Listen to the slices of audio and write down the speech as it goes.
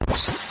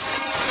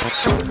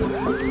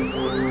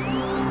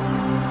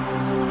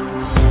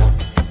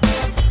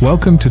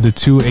Welcome to the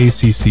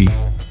 2ACC,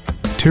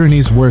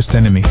 Tyranny's Worst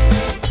Enemy.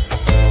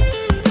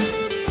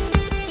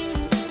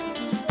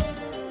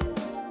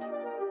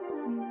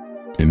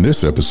 In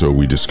this episode,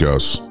 we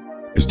discuss,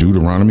 is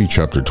Deuteronomy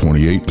chapter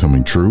 28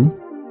 coming true?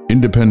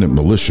 Independent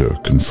Militia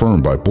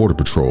confirmed by Border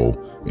Patrol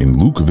in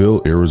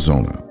Lukeville,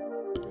 Arizona.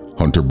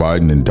 Hunter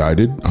Biden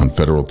indicted on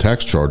federal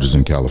tax charges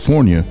in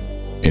California,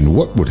 and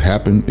what would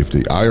happen if the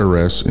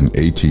IRS and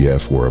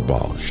ATF were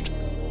abolished.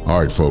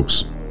 All right,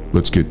 folks,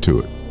 let's get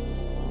to it.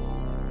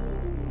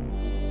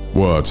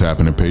 What's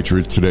happening,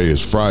 Patriots? Today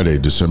is Friday,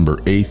 December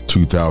 8th,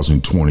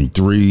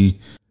 2023.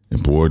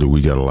 And boy, do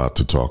we got a lot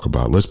to talk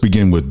about. Let's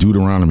begin with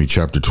Deuteronomy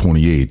chapter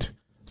 28,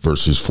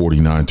 verses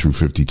 49 through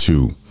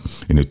 52.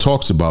 And it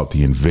talks about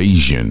the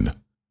invasion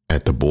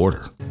at the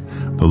border.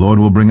 The Lord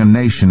will bring a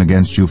nation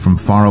against you from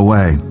far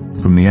away,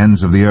 from the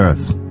ends of the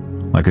earth,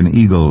 like an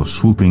eagle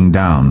swooping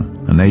down,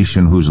 a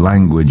nation whose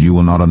language you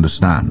will not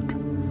understand.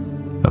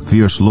 A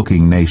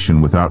fierce-looking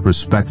nation without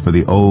respect for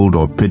the old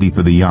or pity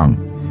for the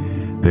young.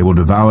 They will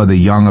devour the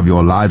young of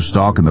your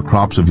livestock and the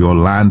crops of your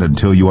land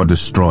until you are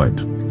destroyed.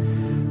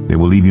 They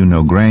will leave you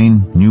no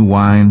grain, new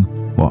wine,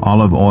 or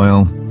olive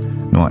oil,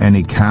 nor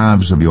any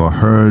calves of your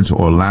herds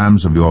or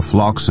lambs of your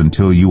flocks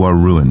until you are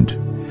ruined.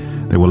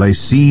 They will lay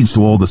siege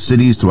to all the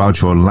cities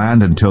throughout your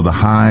land until the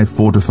high,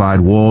 fortified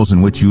walls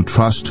in which you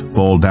trust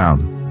fall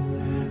down.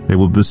 They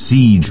will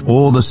besiege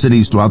all the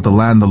cities throughout the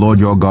land the Lord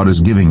your God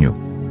is giving you.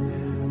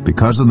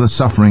 Because of the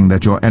suffering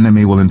that your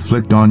enemy will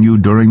inflict on you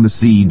during the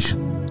siege,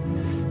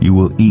 you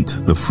will eat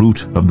the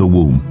fruit of the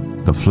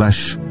womb, the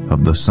flesh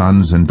of the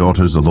sons and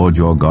daughters the Lord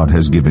your God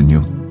has given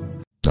you.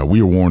 Now,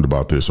 we were warned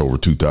about this over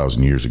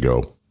 2,000 years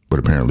ago, but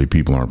apparently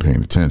people aren't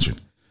paying attention.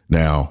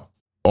 Now,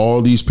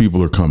 all these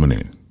people are coming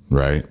in,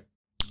 right?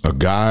 A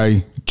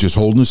guy just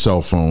holding a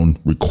cell phone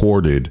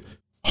recorded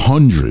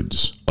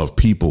hundreds of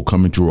people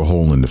coming through a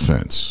hole in the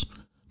fence.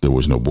 There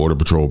was no Border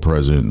Patrol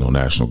present, no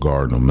National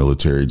Guard, no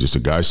military, just a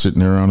guy sitting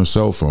there on a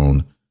cell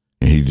phone,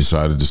 and he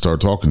decided to start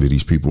talking to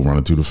these people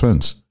running through the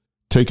fence.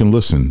 Take and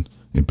listen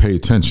and pay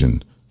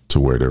attention to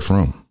where they're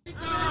from.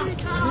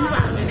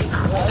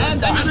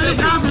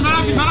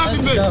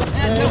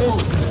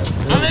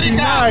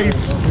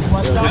 Nice.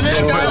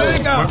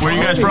 Where are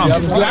you guys from?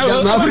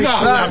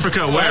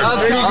 Africa. Where?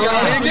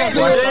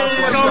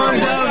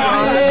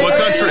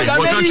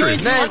 What country?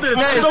 Guinea.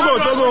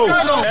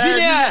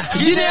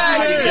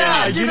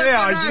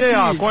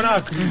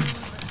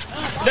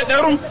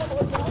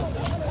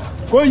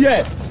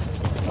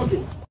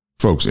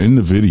 Folks, in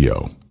the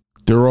video,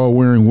 they're all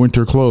wearing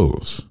winter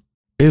clothes.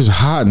 It's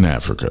hot in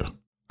Africa.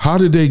 How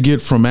did they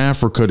get from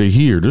Africa to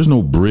here? There's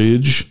no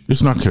bridge.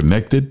 It's not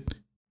connected.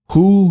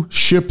 Who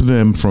shipped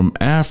them from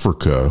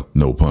Africa,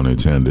 no pun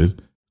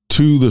intended,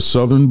 to the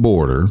southern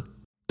border?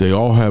 They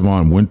all have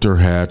on winter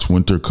hats,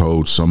 winter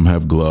coats. Some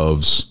have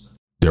gloves.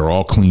 They're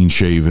all clean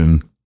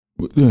shaven.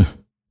 I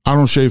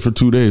don't shave for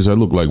 2 days. I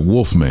look like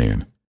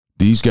Wolfman.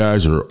 These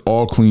guys are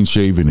all clean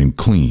shaven and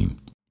clean.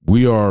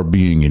 We are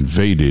being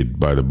invaded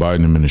by the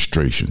Biden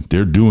administration.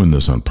 They're doing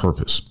this on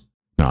purpose.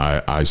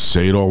 Now, I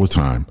say it all the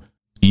time.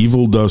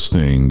 Evil does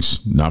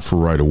things not for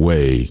right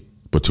away,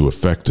 but to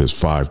affect us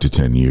 5 to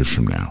 10 years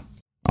from now.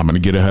 I'm going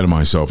to get ahead of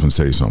myself and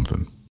say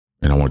something,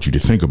 and I want you to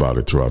think about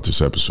it throughout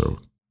this episode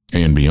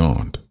and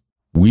beyond.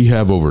 We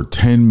have over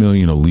 10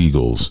 million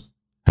illegals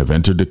have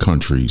entered the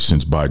country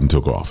since Biden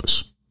took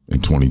office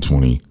in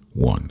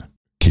 2021.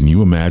 Can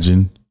you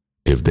imagine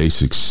if they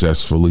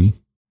successfully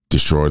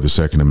destroy the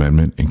Second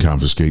Amendment and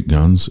confiscate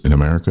guns in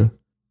America?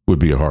 Would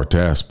be a hard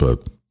task,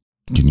 but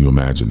can you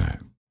imagine that?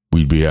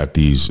 We'd be at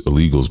these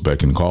illegals'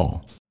 beck and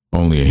call.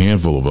 Only a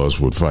handful of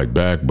us would fight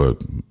back,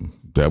 but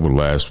that would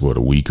last,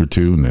 a week or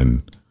two, and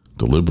then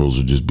the liberals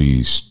would just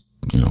be,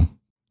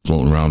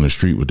 floating around the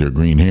street with their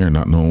green hair,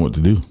 not knowing what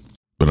to do.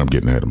 But I'm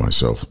getting ahead of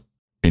myself.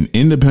 An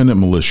independent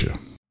militia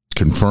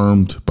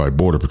confirmed by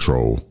Border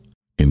Patrol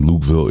in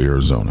Lukeville,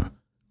 Arizona.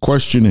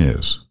 Question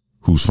is,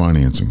 who's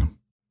financing them?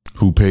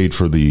 Who paid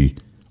for the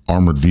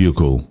armored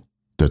vehicle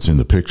that's in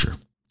the picture?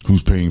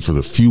 Who's paying for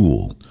the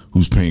fuel?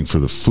 Who's paying for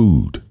the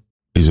food?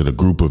 Is it a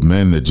group of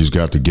men that just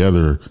got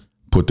together,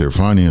 put their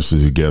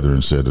finances together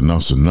and said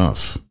enough's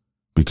enough?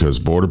 Because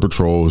Border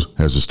Patrol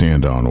has a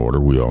stand-down order.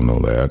 We all know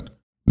that.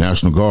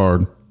 National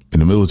Guard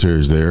and the military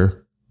is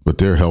there, but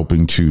they're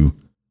helping to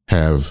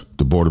have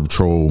the Border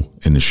Patrol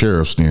and the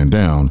sheriff stand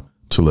down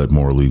to let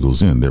more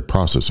illegals in. They're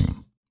processing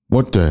them.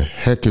 What the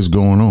heck is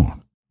going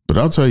on? But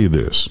I'll tell you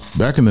this.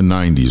 Back in the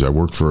 90s, I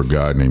worked for a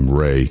guy named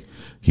Ray.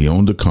 He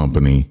owned a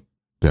company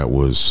that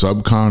was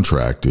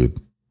subcontracted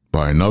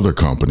by another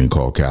company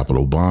called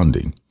Capital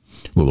Bonding.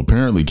 Well,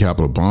 apparently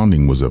Capital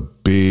Bonding was a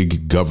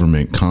big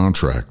government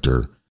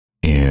contractor,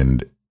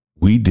 and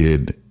we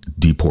did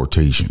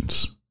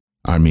deportations.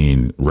 I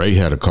mean, Ray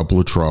had a couple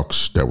of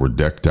trucks that were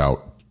decked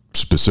out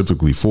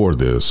specifically for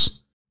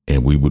this,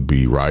 and we would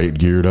be riot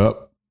geared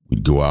up.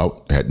 We'd go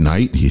out at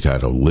night. He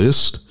had a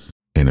list,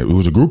 and it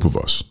was a group of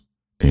us,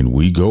 and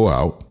we go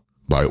out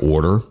by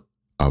order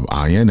of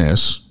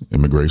INS,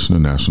 Immigration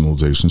and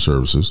Nationalization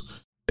Services,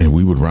 and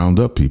we would round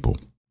up people.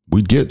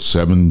 We'd get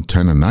 7,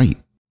 10 a night,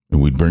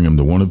 and we'd bring them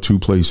to one of two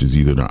places,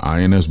 either the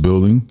INS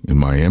building in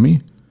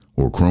Miami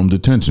or Chrome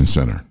Detention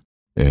Center.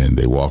 And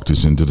they walked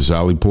us into the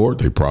Sally Port.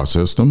 They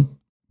processed them.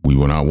 We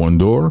went out one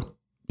door.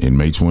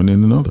 Inmates went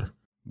in another.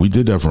 We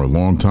did that for a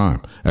long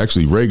time.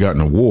 Actually, Ray got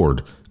an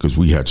award because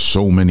we had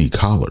so many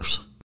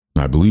collars.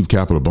 And I believe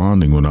capital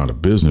bonding went out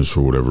of business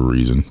for whatever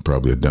reason.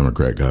 Probably a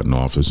Democrat got in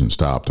office and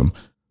stopped them.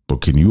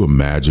 But can you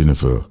imagine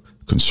if a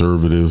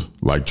conservative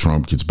like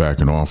Trump gets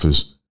back in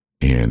office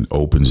and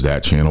opens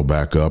that channel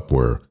back up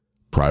where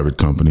private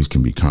companies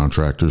can be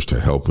contractors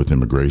to help with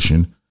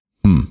immigration?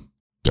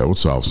 That would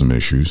solve some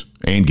issues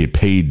and get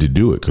paid to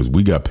do it, because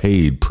we got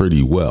paid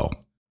pretty well.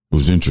 It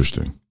was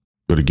interesting.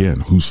 But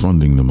again, who's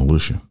funding the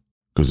militia?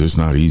 Because it's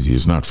not easy.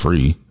 It's not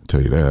free, I'll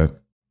tell you that,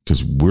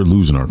 because we're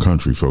losing our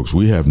country, folks.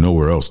 We have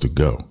nowhere else to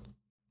go.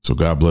 So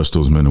God bless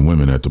those men and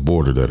women at the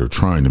border that are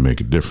trying to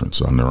make a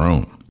difference on their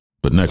own.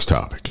 But next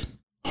topic,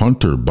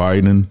 Hunter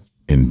Biden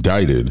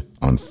indicted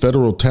on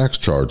federal tax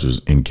charges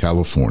in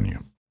California.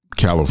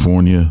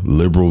 California,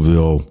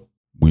 Liberalville,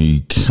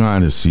 we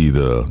kind of see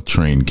the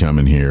train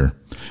coming here.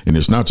 And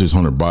it's not just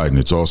Hunter Biden,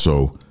 it's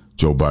also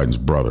Joe Biden's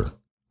brother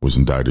was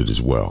indicted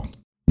as well.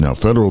 Now,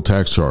 federal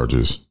tax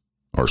charges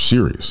are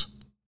serious.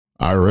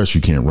 IRS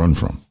you can't run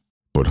from.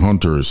 But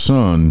Hunter, his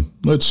son,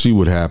 let's see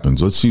what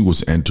happens. Let's see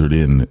what's entered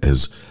in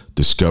as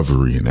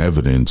discovery and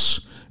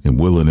evidence, and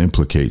will it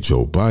implicate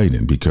Joe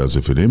Biden? Because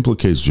if it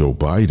implicates Joe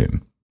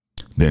Biden,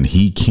 then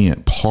he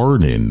can't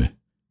pardon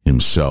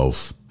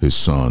himself, his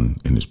son,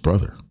 and his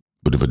brother.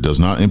 But if it does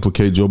not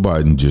implicate Joe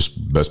Biden,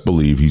 just best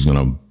believe he's going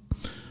to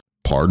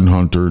pardon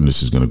Hunter, and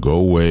this is going to go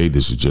away.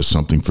 This is just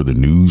something for the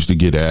news to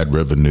get ad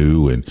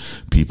revenue and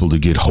people to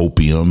get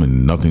hopium,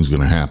 and nothing's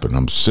going to happen.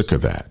 I'm sick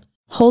of that.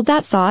 Hold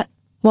that thought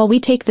while we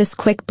take this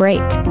quick break.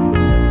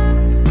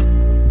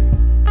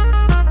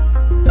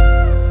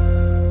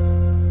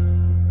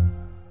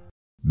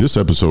 This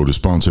episode is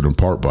sponsored in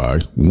part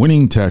by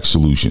Winning Tax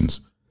Solutions.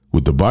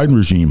 With the Biden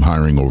regime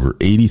hiring over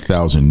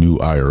 80,000 new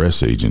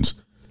IRS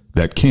agents,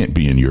 that can't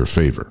be in your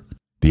favor.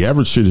 The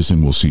average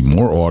citizen will see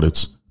more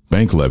audits,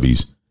 bank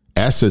levies,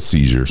 asset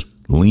seizures,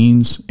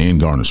 liens,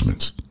 and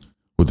garnishments.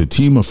 With a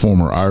team of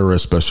former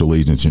IRS special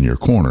agents in your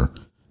corner,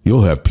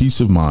 you'll have peace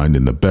of mind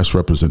and the best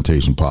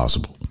representation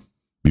possible.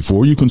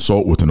 Before you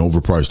consult with an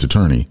overpriced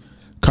attorney,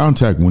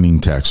 contact Winning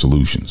Tax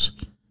Solutions.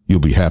 You'll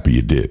be happy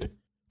you did.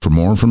 For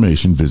more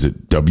information,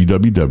 visit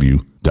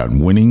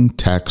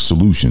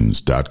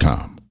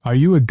www.winningtaxsolutions.com. Are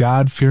you a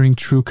God-fearing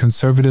true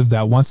conservative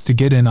that wants to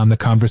get in on the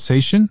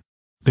conversation?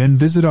 Then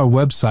visit our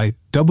website,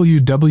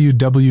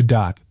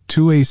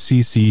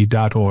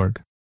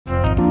 www.2acc.org.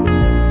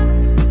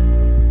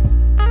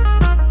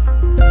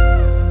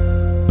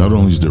 Not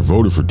only is there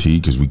voter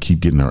fatigue because we keep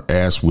getting our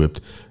ass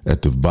whipped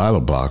at the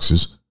ballot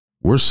boxes,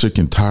 we're sick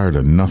and tired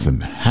of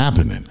nothing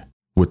happening.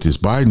 With this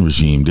Biden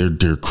regime,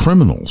 they're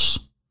criminals.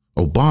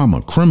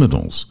 Obama,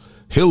 criminals.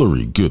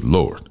 Hillary, good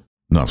Lord.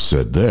 Enough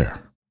said there.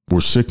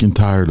 We're sick and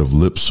tired of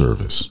lip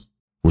service.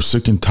 We're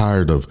sick and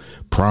tired of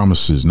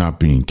promises not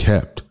being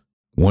kept.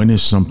 When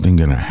is something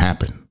going to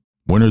happen?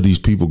 When are these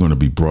people going to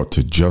be brought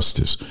to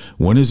justice?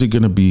 When is it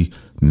going to be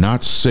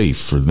not safe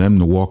for them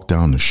to walk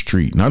down the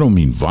street? And I don't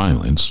mean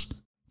violence.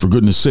 For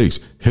goodness sakes,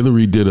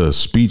 Hillary did a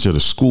speech at a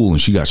school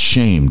and she got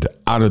shamed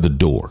out of the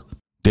door.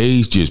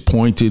 They just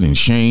pointed and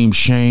shame,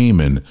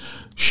 and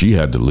she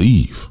had to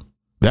leave.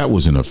 That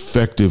was an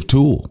effective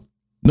tool.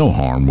 No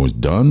harm was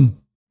done,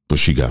 but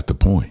she got the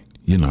point.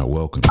 You're not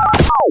welcome.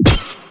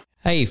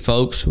 Hey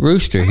folks,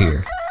 Rooster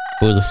here.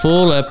 For the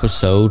full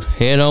episode,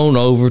 head on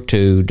over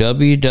to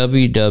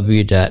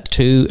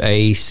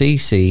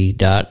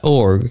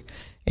www.2acc.org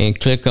and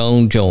click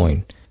on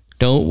join.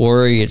 Don't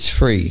worry, it's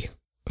free.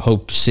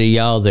 Hope to see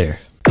y'all there.